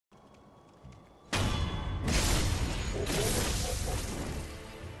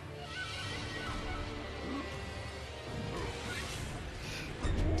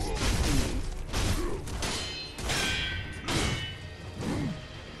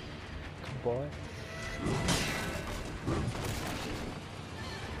boy.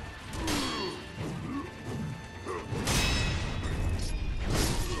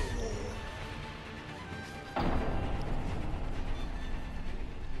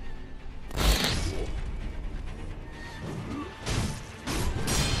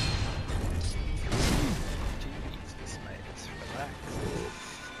 Jesus, mate, just relax.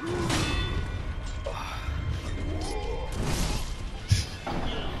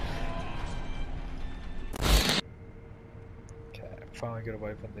 Finally got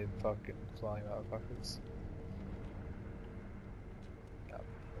away from them fucking flying motherfuckers. Yep.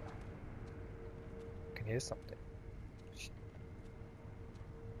 I can hear something. Shit.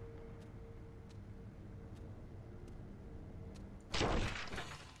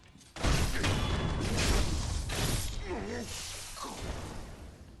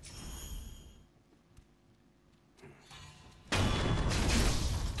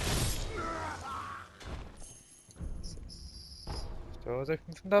 Doors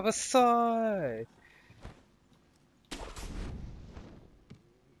open from the other side.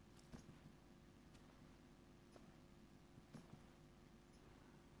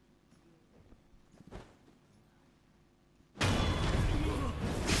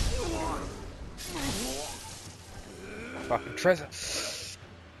 Fucking treasure. Get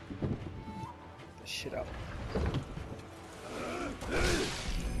shit up.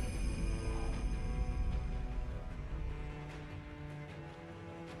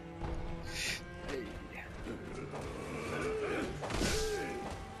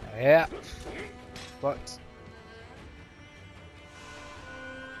 Yeah. What?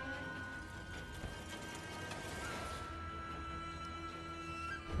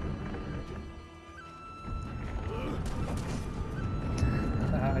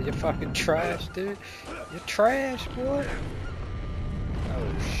 You're fucking trash, dude. You're trash, boy.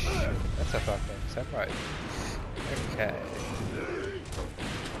 Oh shit. That's a fucking samurai. Okay.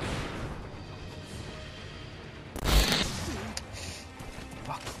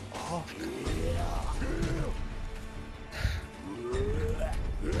 Fuck off.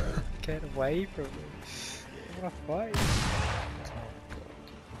 Get away from me. I wanna fight.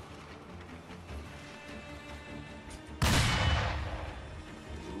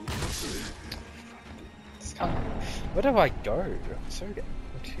 Where do I go? I'm so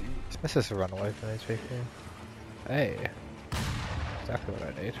confused. Let's just run away from these people. Hey. Exactly what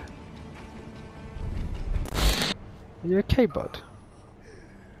I need. Are you okay, bud?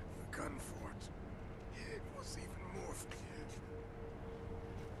 The gun fort. It was even more.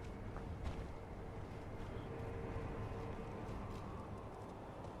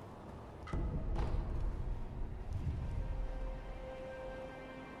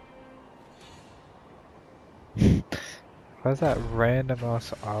 Where's that random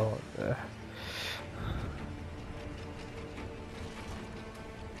ass island there?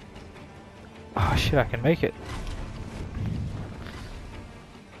 Oh shit, I can make it.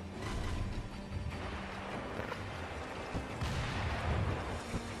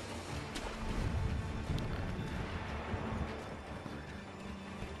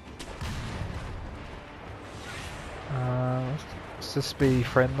 Let's just be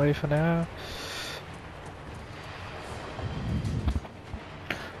friendly for now.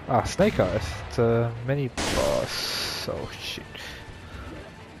 Ah, Snake Eyes. It's a mini boss. Oh shit.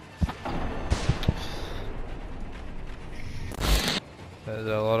 There's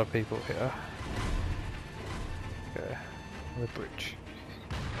a lot of people here. Okay, the bridge.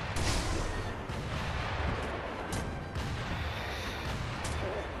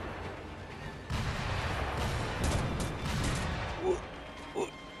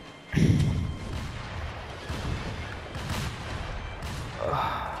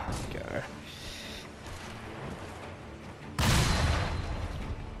 Go.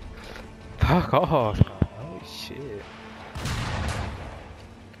 Fuck off! Holy shit.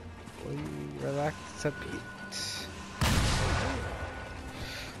 Boy, relax a bit.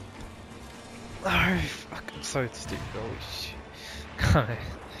 No, fuck, I'm so stupid. Holy shit. Come on.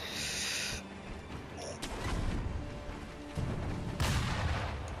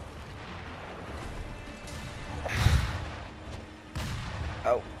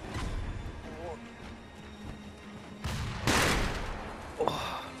 Oh.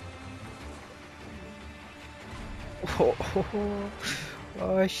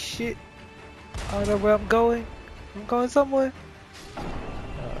 Oh shit. I don't know where I'm going. I'm going somewhere.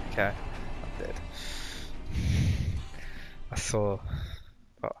 Oh, okay. I'm dead. I saw.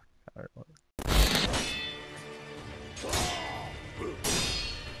 Fuck. I don't know.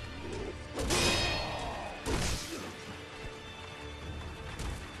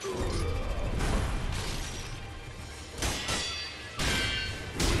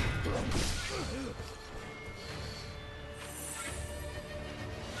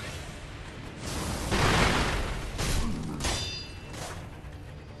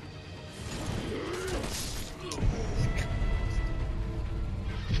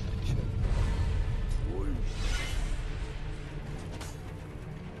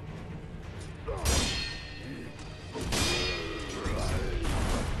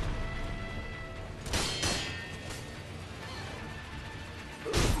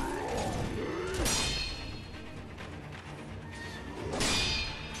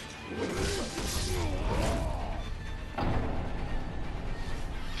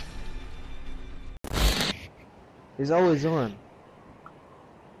 He's always on.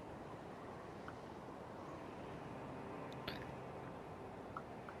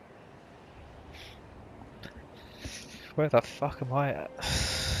 Where the fuck am I at?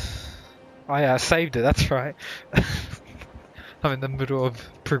 Oh yeah, I saved it, that's right. I'm in the middle of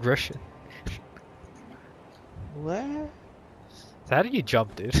progression. Where? So how do you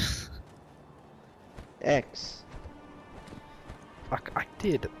jump, dude? X. I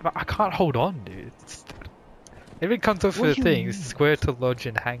did, but I can't hold on, dude. If it comes up What with do the you thing, mean? square to lodge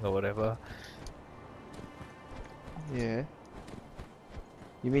and hang or whatever. Yeah.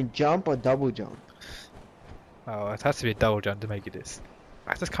 You mean jump or double jump? Oh, it has to be a double jump to make it this.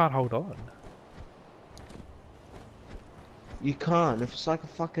 I just can't hold on. You can't. If it's like a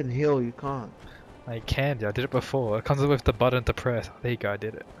fucking hill, you can't. I can do, I did it before. It comes up with the button to press. There you go, I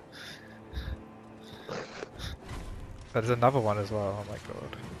did it. But there's another one as well, oh my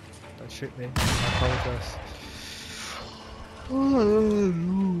god. Don't shoot me, I apologize.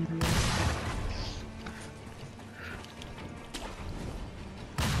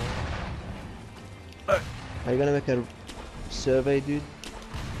 Are you gonna make a survey, dude?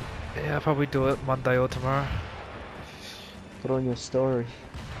 Yeah, I'll probably do it Monday or tomorrow. Put on your story.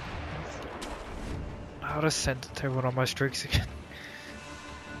 I'll just send it to everyone on my streaks again.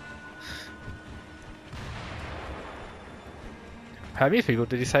 How many people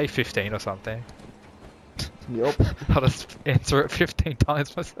did you say? 15 or something? Yup. I'll just answer it 15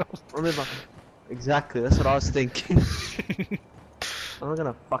 times myself. Remember. Exactly, that's what I was thinking. I'm not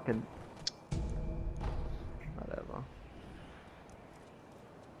gonna fucking... Whatever.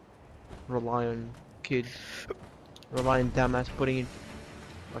 Rely on kids. Rely on dumbass putting in...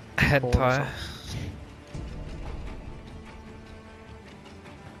 Like, porn or Hentai. something.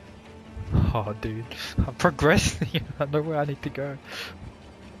 Oh dude, I'm progressing. I know where I need to go.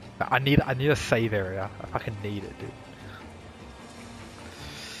 I need a save area. I fucking need it, dude.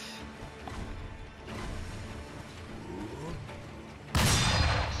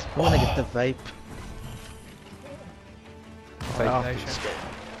 I wanna get the vape. Vape Nation.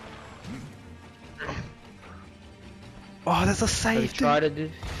 Oh, there's a Have you save, dude. tried it,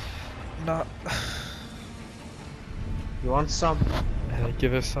 dude? No. You want some? Yeah,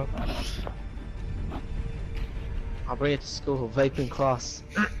 give us some. I'll bring it to school, vaping class.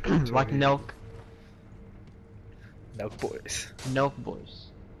 Like Johnny. Nelk. No boys. Nelk boys.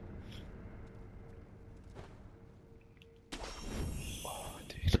 Oh,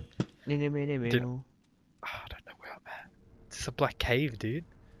 dude. Dude. I don't know where I'm at. It's a black cave, dude.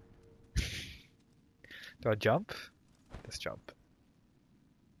 Do I jump? Let's jump.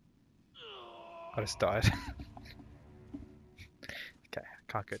 I just died. Okay,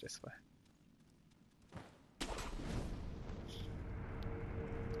 I can't go this way.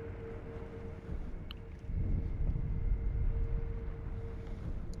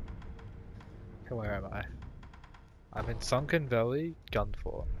 Okay, where am I? I'm in Sunken Valley, Gun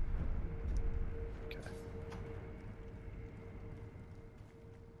Fort. Okay.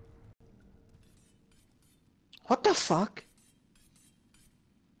 What the fuck?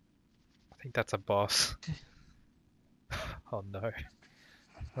 I think that's a boss. Oh no.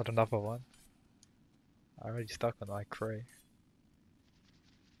 Not another one. I'm already stuck on my crate.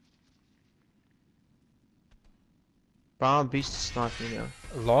 Brown beast is sniping now.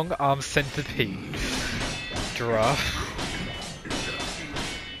 Long arm centipede. Giraffe.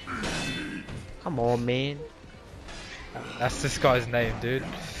 Come on, man. That's this guy's name, dude.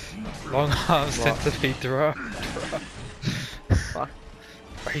 Long arm centipede giraffe. Fuck.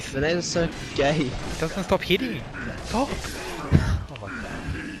 He's, The name is so gay. he doesn't stop hitting. Stop. Oh my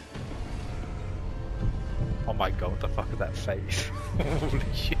god. Oh my god, what the fuck is that face? Holy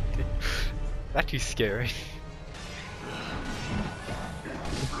shit, dude. That's actually scary.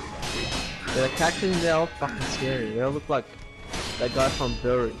 Yeah, the characters they're all fucking scary. They all look like that guy from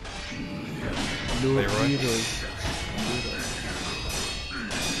Bury. Leroy.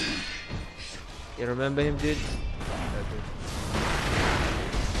 You remember him, dude?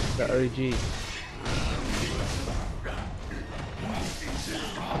 The OG.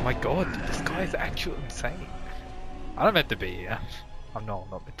 Oh my god, dude, this guy is actually insane. I don't meant to be here. I'm not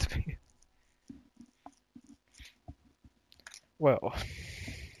meant to be here. Well,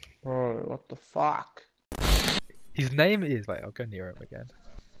 Bro, what the fuck? his name is, wait, I'll go near him again.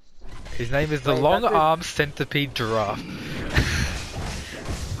 His name is the Wait, long that's it. arm centipede giraffe.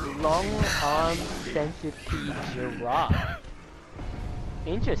 Long arm centipede giraffe.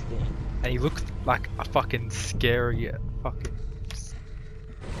 Interesting. And he looks like a fucking scary fucking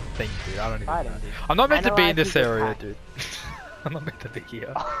thing, dude. I don't even Fighting, know. dude. I'm not meant to be in Analyze this his area, attack. dude. I'm not meant to be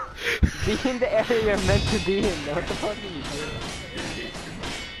here. Be in the area you're meant to be in. What the fuck are you doing?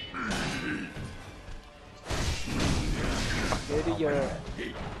 Go to your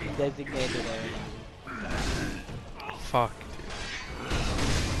designated area. Fuck.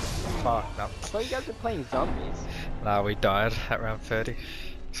 Fuck, no. I thought you guys were playing zombies. Nah, we died at round 30.